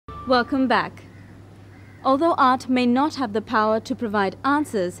Welcome back. Although art may not have the power to provide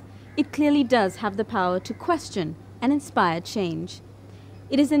answers, it clearly does have the power to question and inspire change.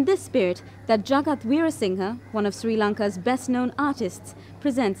 It is in this spirit that Jagath Weerasinghe, one of Sri Lanka's best-known artists,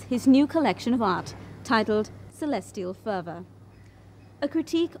 presents his new collection of art, titled Celestial Fervour. A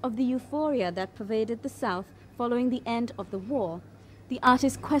critique of the euphoria that pervaded the South following the end of the war, the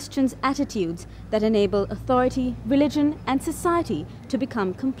artist questions attitudes that enable authority, religion, and society to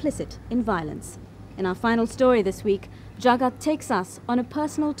become complicit in violence. In our final story this week, Jagath takes us on a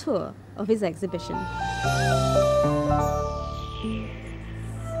personal tour of his exhibition.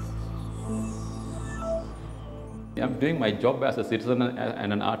 I'm doing my job as a citizen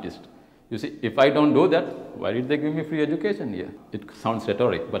and an artist. You see, if I don't do that, why did they give me free education here? It sounds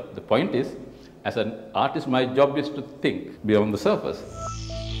rhetoric, but the point is, as an artist, my job is to think beyond the surface.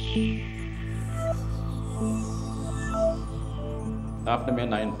 After May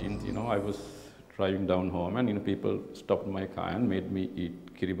 19th, I was driving down home and, people stopped my car and made me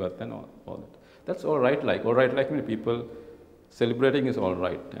eat kiribat and all that. That's all right, people celebrating is all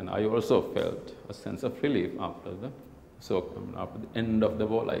right. And I also felt a sense of relief after the end of the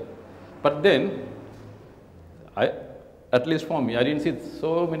war. But then, at least for me, I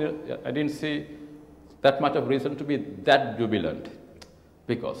didn't see that much of reason to be that jubilant,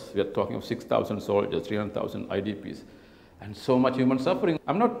 because we are talking of 6,000 soldiers, 300,000 IDPs, and so much human suffering.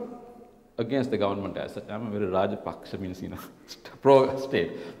 I'm not against the government as such. I'm a very Rajapaksa, means,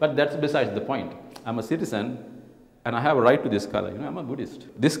 pro-state. But that's besides the point. I'm a citizen, and I have a right to this color. I'm a Buddhist.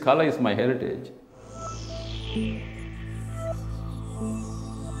 This color is my heritage.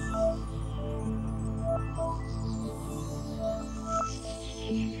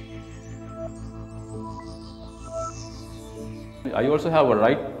 I also have a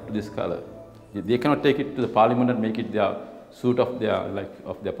right to this color. They cannot take it to the parliament and make it their suit of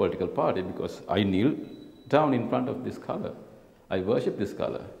their political party, because I kneel down in front of this color. I worship this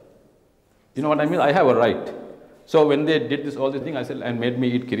color. You know what I mean? I have a right. So when they did all these things, I said, and made me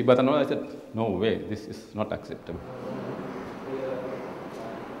eat kiribat and all, I said, no way, this is not acceptable.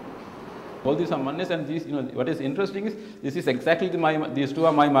 All these are mannes, and these, what is interesting is, this is exactly these two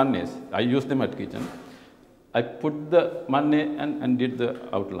are my mannes. I use them at kitchen. I put the manne and did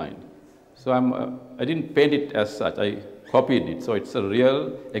the outline. So I didn't paint it as such, I copied it. So it's a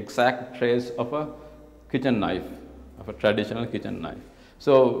real exact trace of a kitchen knife, of a traditional kitchen knife.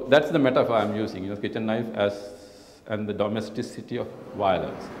 So that's the metaphor I'm using, kitchen knife and the domesticity of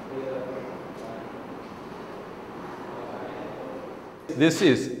violence. This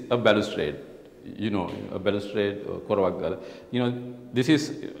is a balustrade, a balustrade or koravagala.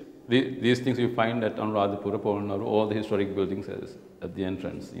 These things you find at Anuradhapura, Polnaru, all the historic buildings at the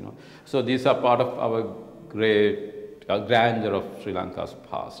entrance, So these are part of our great grandeur of Sri Lanka's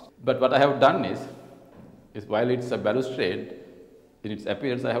past. But what I have done is while it's a balustrade, in its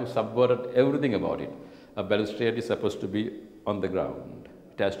appearance, I have subverted everything about it. A balustrade is supposed to be on the ground.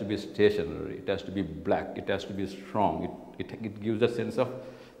 It has to be stationary. It has to be black. It has to be strong. It gives a sense of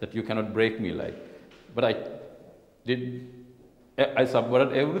that you cannot break me like. But I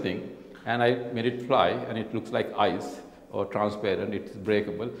subverted everything, and I made it fly, and it looks like ice or transparent. It's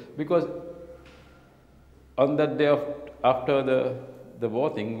breakable, because on that day after the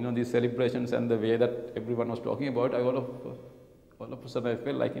war thing, these celebrations and the way that everyone was talking about, all of a sudden I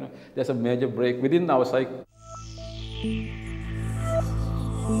felt like, there's a major break within our psyche.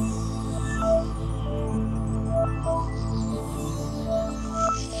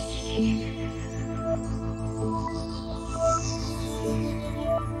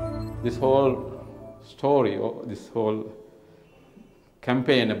 This whole story, or this whole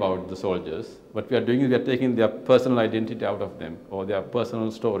campaign about the soldiers, what we are doing is we are taking their personal identity out of them, or their personal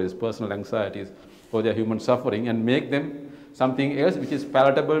stories, personal anxieties, or their human suffering, and make them something else which is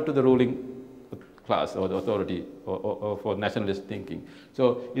palatable to the ruling class or the authority or for nationalist thinking.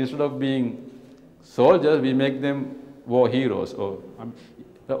 So instead of being soldiers, we make them war heroes or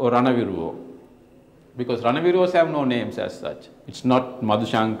Ranaviruvo. Because Ranaviruos have no names as such. It's not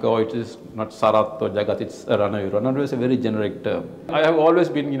Madhushanka, or it is not Sarath or Jagath, it's a Ranaviru. Ranaviru is a very generic term. I have always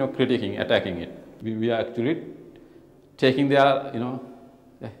been, critiquing, attacking it. We are actually taking their,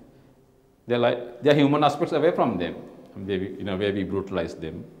 their human aspects away from them. Where we brutalize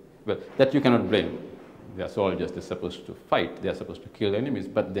them. Well, that you cannot blame. They are soldiers, they're supposed to fight, they're supposed to kill enemies.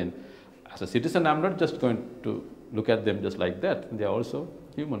 But then, as a citizen, I'm not just going to look at them just like that. They are also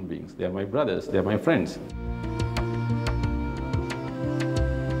human beings. They are my brothers, they are my friends.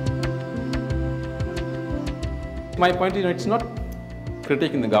 My point is, it's not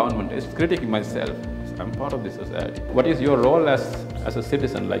critiquing the government, it's critiquing myself. I'm part of this society. What is your role as as a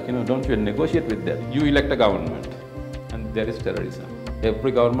citizen, like, don't you negotiate with that? You elect a government and there is terrorism.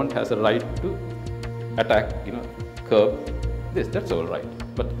 Every government has a right to attack, curb this, that's all right.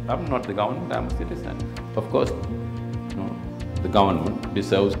 But I'm not the government, I'm a citizen. Of course, the government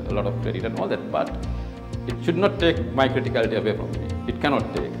deserves a lot of credit and all that, but it should not take my criticality away from me. It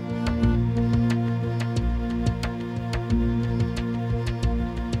cannot take.